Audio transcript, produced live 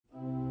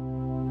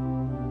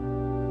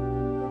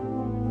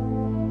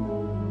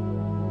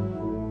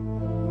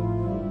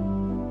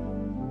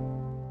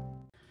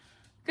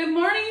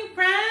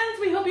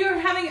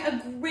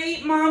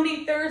great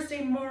Maundy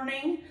Thursday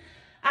morning.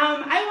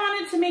 I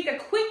wanted to make a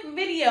quick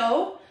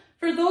video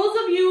for those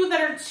of you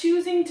that are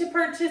choosing to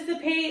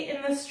participate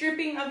in the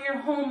stripping of your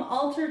home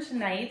altar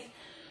tonight.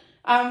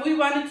 We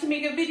wanted to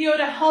make a video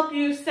to help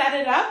you set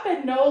it up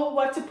and know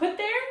what to put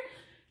there.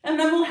 And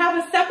then we'll have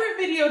a separate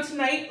video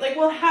tonight, like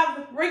we'll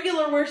have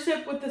regular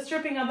worship with the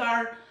stripping of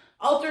our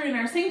altar in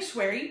our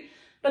sanctuary.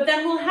 But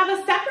then we'll have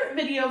a separate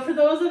video for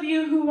those of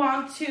you who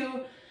want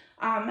to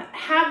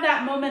have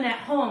that moment at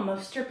home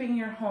of stripping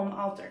your home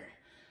altar.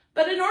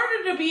 But in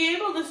order to be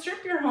able to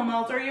strip your home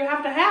altar, you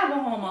have to have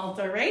a home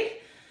altar,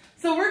 right?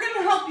 So we're going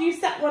to help you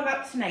set one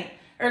up tonight,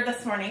 or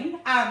this morning.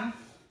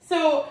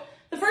 So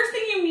the first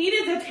thing you need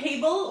is a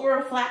table or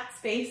a flat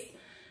space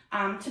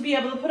to be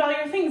able to put all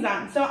your things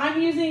on. So I'm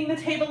using the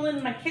table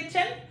in my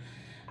kitchen,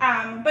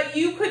 but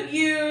you could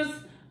use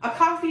a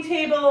coffee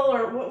table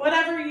or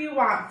whatever you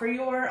want for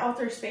your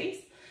altar space.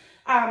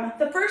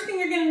 The first thing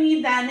you're going to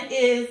need then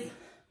is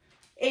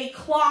a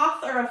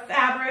cloth or a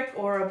fabric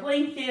or a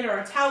blanket or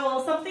a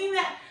towel, something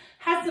that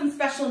has some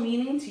special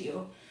meaning to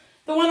you.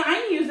 The one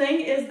I'm using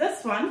is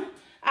this one,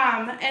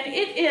 and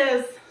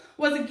it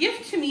was a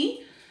gift to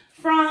me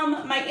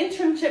from my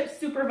internship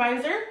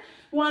supervisor,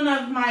 one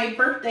of my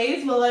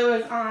birthdays while I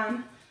was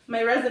on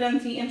my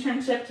residency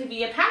internship to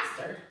be a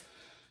pastor.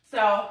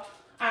 So,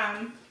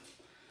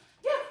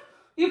 yeah,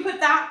 you put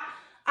that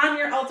on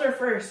your altar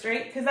first,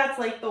 right? Because that's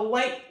like the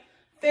white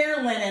fair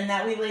linen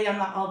that we lay on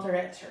the altar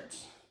at church.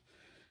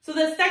 So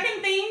the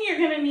second thing you're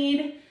gonna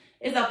need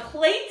is a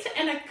plate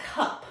and a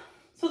cup.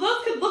 So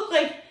those could look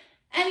like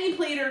any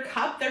plate or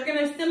cup. They're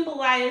gonna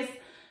symbolize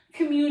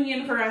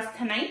communion for us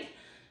tonight.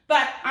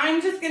 But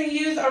I'm just gonna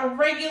use a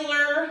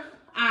regular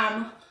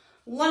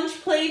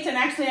lunch plate, and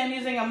actually I'm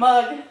using a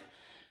mug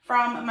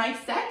from my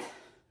set.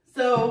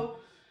 So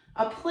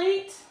a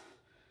plate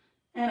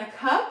and a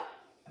cup.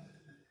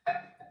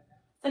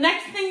 The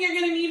next thing you're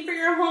gonna need for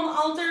your home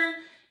altar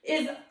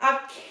is a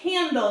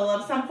candle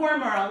of some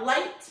form or a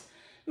light.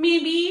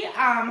 Maybe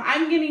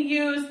I'm gonna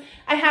use,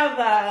 I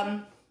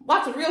have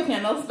lots of real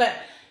candles, but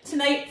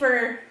tonight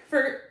for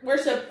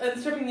worship and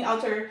stripping the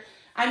altar,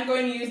 I'm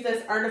going to use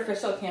this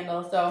artificial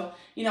candle. So,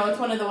 you know, it's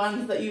one of the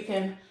ones that you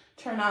can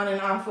turn on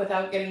and off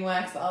without getting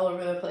wax all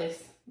over the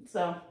place.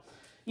 So,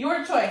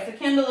 your choice, a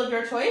candle of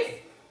your choice.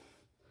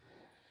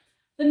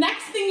 The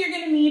next thing you're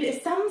gonna need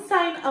is some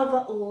sign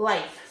of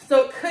life.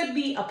 So it could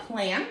be a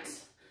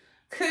plant,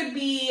 could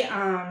be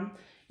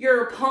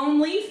your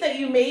palm leaf that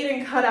you made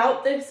and cut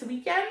out this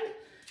weekend,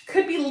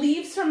 could be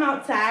leaves from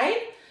outside.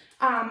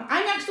 I'm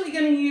actually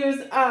going to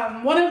use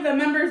one of the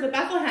members of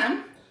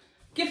Bethlehem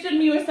gifted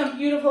me with some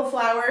beautiful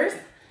flowers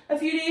a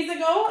few days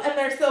ago, and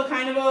they're still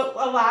kind of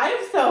alive,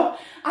 so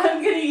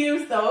I'm going to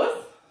use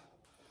those.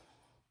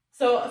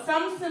 So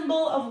some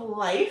symbol of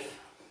life.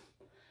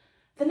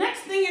 The next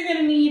thing you're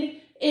going to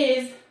need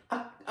is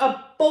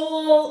a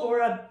bowl or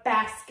a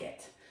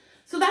basket.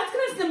 So that's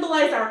going to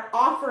symbolize our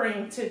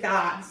offering to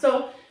God.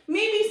 So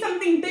maybe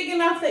something big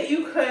enough that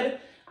you could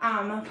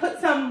put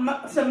some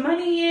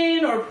money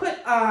in, or put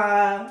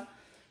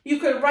you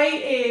could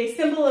write a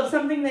symbol of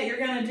something that you're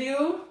going to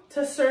do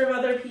to serve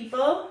other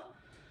people.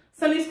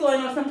 Sunday school, I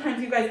know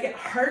sometimes you guys get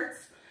hearts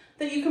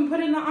that you can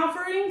put in the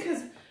offering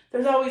because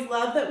there's always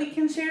love that we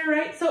can share,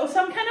 right? So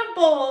some kind of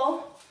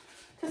bowl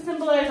to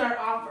symbolize our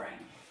offering.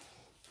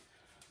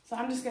 So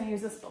I'm just going to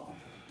use this bowl.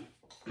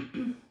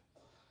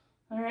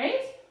 All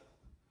right.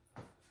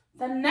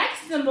 The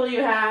next symbol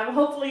you have,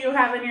 hopefully you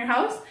have in your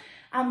house,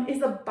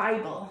 is a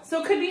Bible.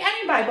 So it could be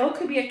any Bible. It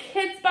could be a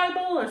kid's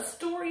Bible, a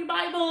story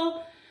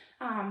Bible,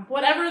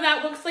 whatever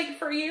that looks like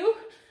for you.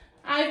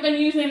 I've been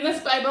using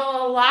this Bible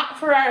a lot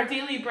for our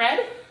daily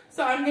bread,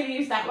 so I'm going to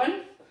use that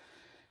one.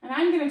 And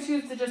I'm going to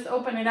choose to just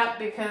open it up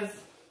because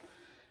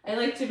I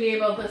like to be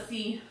able to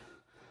see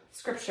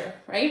scripture,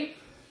 right?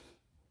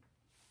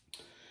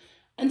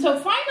 And so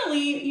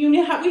finally, we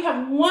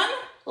have one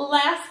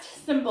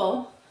last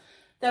symbol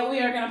that we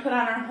are going to put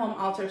on our home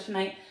altar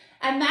tonight,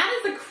 and that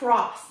is a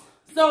cross.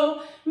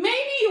 So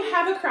maybe you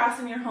have a cross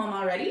in your home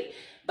already,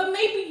 but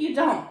maybe you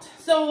don't.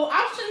 So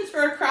options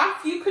for a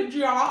cross, you could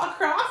draw a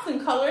cross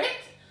and color it.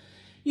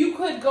 You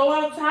could go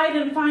outside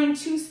and find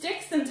 2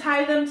 sticks and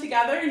tie them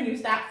together and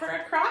use that for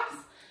a cross.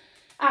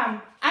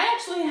 I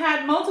actually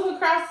had multiple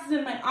crosses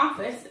in my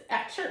office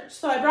at church,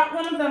 so I brought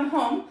one of them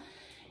home,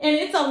 and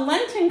it's a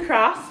Lenten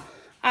cross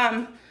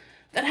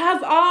that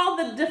has all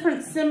the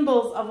different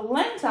symbols of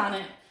Lent on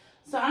it.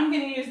 So I'm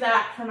going to use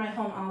that for my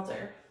home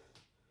altar.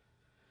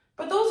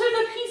 But those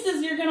are the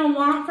pieces you're going to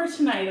want for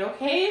tonight,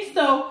 okay?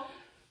 So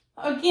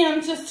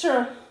again, just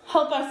to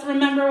help us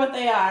remember what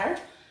they are,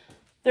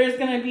 there's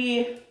going to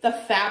be the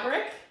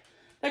fabric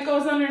that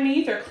goes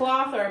underneath, or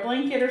cloth or a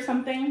blanket or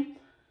something,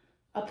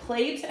 a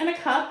plate and a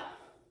cup,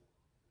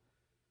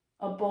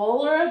 a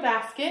bowl or a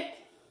basket,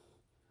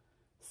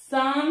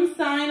 some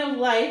sign of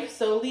life,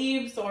 so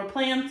leaves or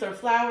plants or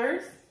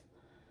flowers,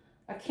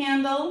 a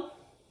candle,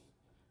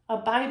 a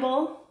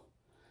Bible,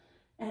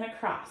 and a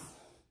cross.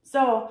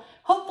 So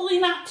hopefully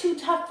not too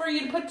tough for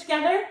you to put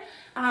together.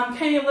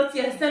 Kind of lets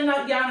you send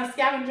out you on a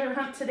scavenger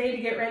hunt today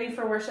to get ready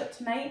for worship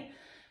tonight.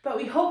 But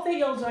we hope that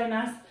you'll join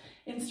us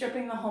in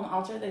stripping the home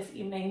altar this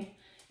evening.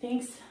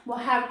 Thanks. We'll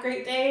have a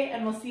great day,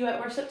 and we'll see you at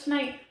worship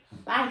tonight.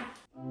 Bye.